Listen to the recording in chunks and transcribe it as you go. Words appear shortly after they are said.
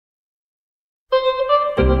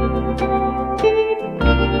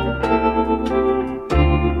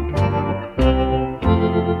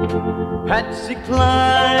Patsy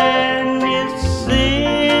Cline is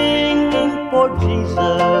singing for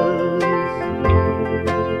Jesus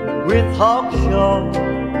with Hawkshaw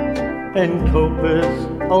and Copus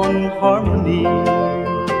on harmony.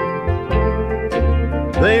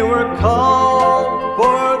 They were called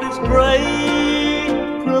for this great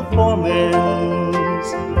performance,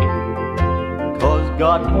 'cause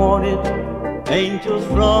God wanted angels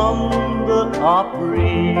from the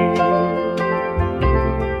Opry.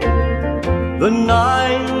 The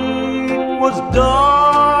night was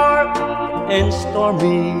dark and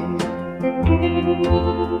stormy,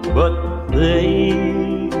 but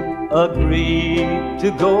they agreed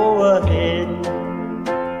to go ahead.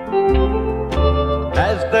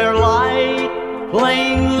 As their light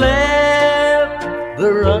plane left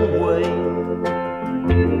the runway,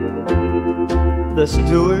 the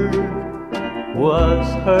steward was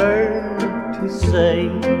heard to say,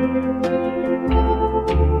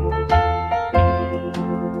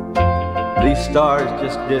 "These stars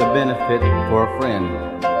just did a benefit for a friend,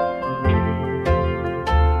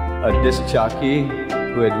 a disc jockey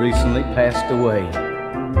who had recently passed away."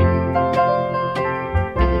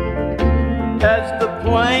 As the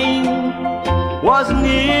plane was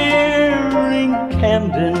nearing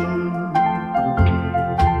Camden,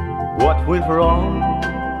 what went wrong,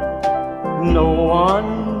 no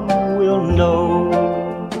one will know.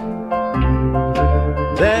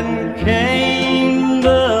 Then came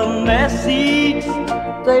the message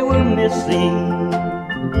they were missing.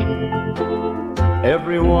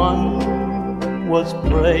 Everyone was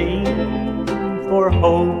praying for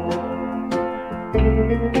hope.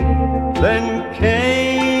 Then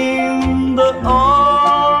came the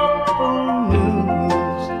awful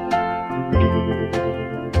news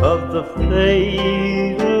of the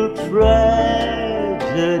fatal tragedy.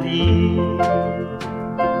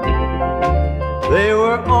 They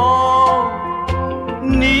were all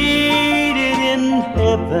needed in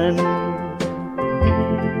heaven,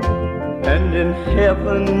 and in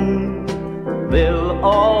heaven they'll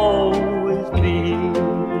always be.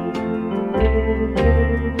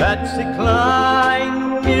 Patsy Cline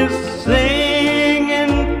is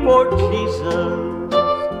singing for Jesus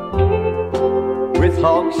with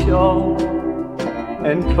Hawkshaw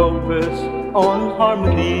and Copus on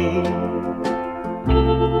harmony.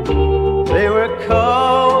 They were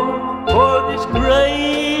called for this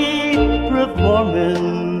great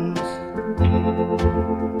performance,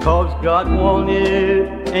 'cause God wanted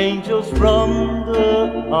angels from the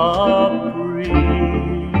Opry.